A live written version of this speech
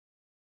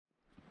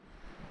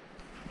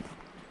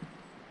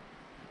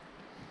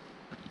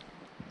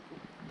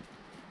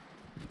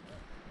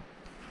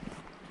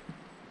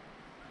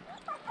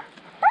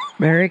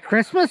Merry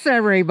Christmas,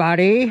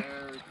 everybody. Merry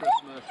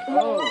Christmas.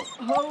 Oh,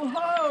 ho,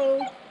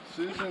 ho.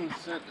 Susan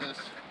sent us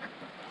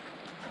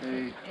a...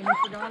 And you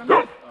forgot him?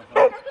 I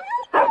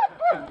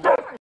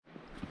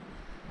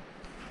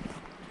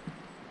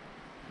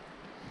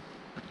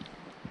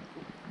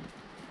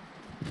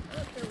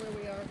don't care where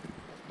we are.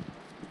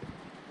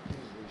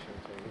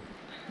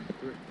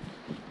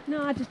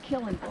 No, I just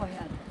kill him. Go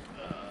ahead.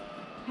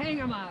 Hang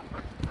him up.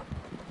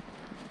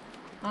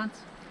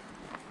 Hans.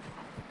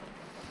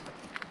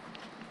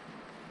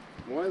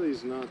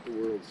 Wiley's not the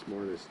world's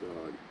smartest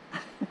dog.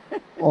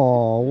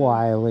 Oh,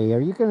 Wiley, are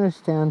you going to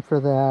stand for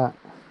that?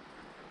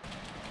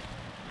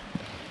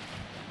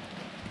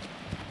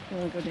 You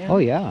want to go down? Oh,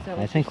 yeah, Is that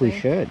I what think you're we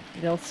saying?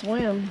 should. They'll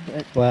swim,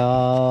 but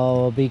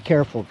Well, be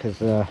careful because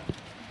the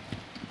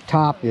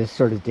top is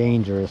sort of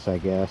dangerous, I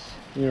guess.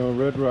 You know,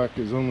 Red Rock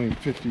is only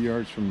 50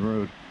 yards from the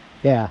road.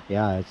 Yeah,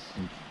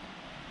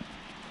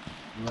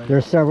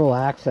 there's several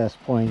access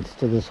points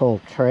to this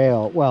whole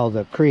trail. Well,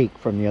 the creek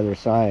from the other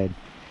side.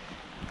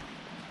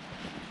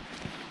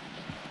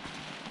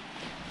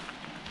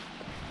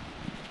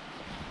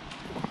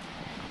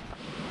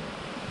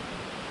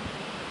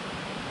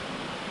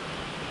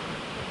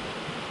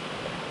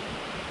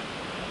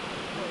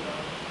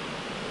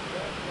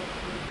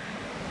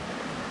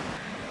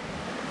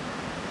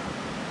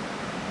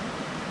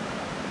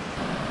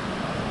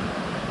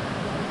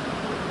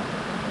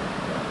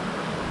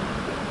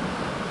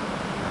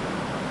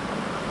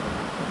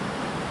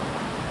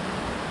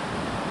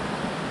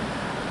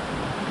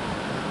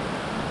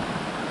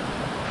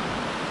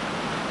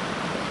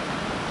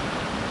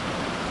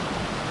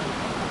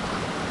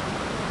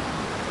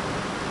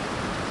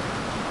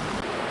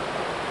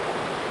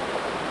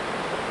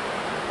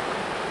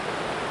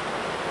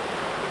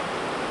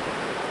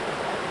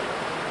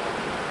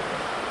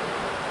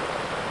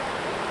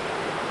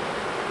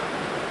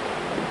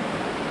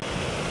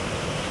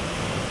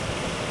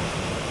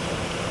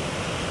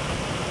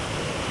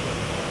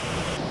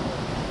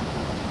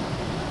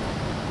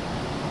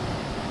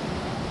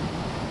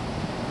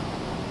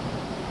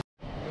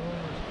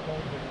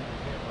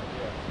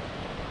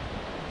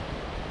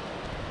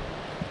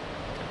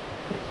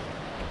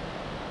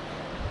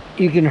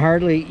 You can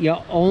hardly,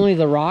 only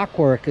the rock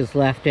work is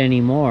left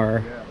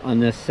anymore on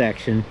this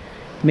section.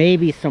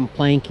 Maybe some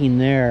planking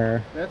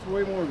there. That's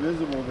way more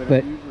visible than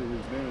it usually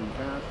has been in the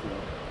past,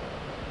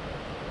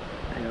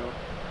 though. You know?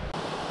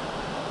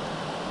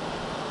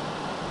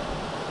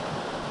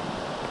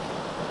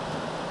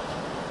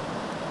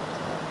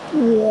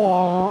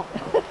 Whoa.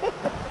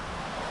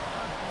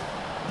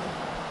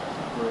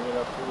 Bring it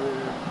up to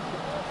there.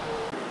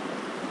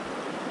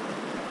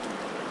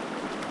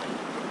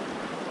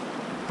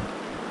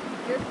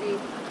 your feet.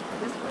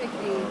 This way,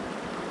 feet.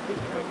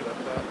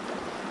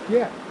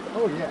 Yeah.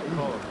 Oh, yeah.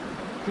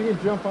 If he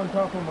can jump on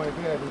top of my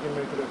bed, he can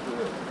make it up to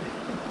there.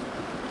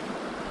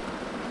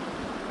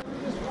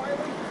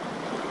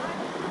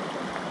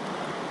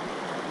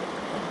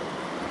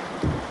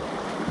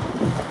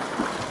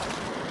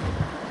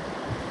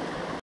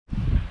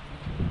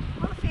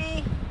 Come on,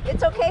 Fee.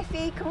 It's okay,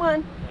 Fee. Come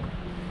on.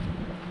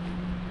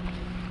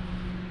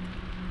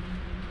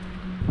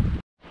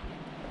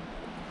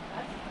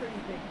 That's a pretty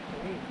big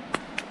tree.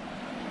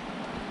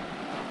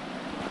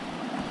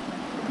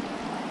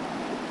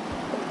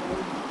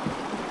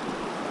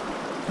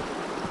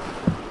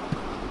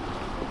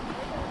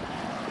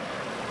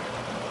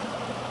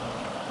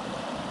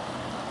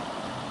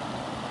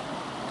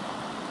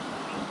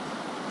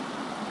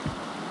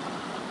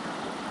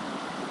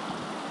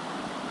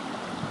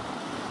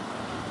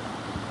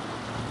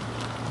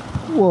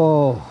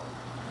 Whoa.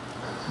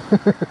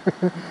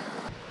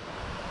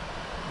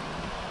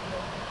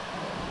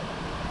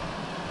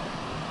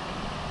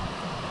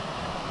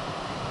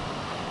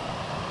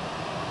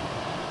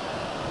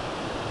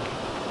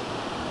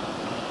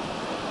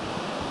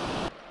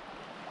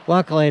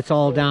 Luckily, it's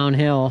all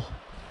downhill.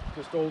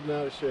 Just old and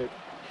out of shape.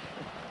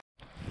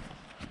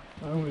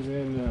 I was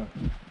in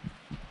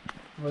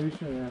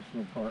Glacier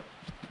National Park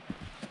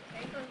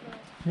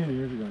 10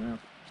 years ago now.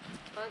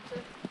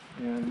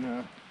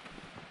 And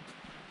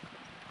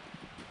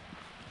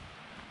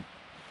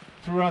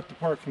throughout the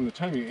park, from the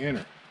time you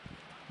enter,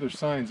 there's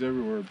signs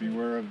everywhere.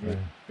 Beware of the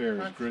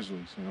bears,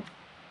 grizzlies, you know.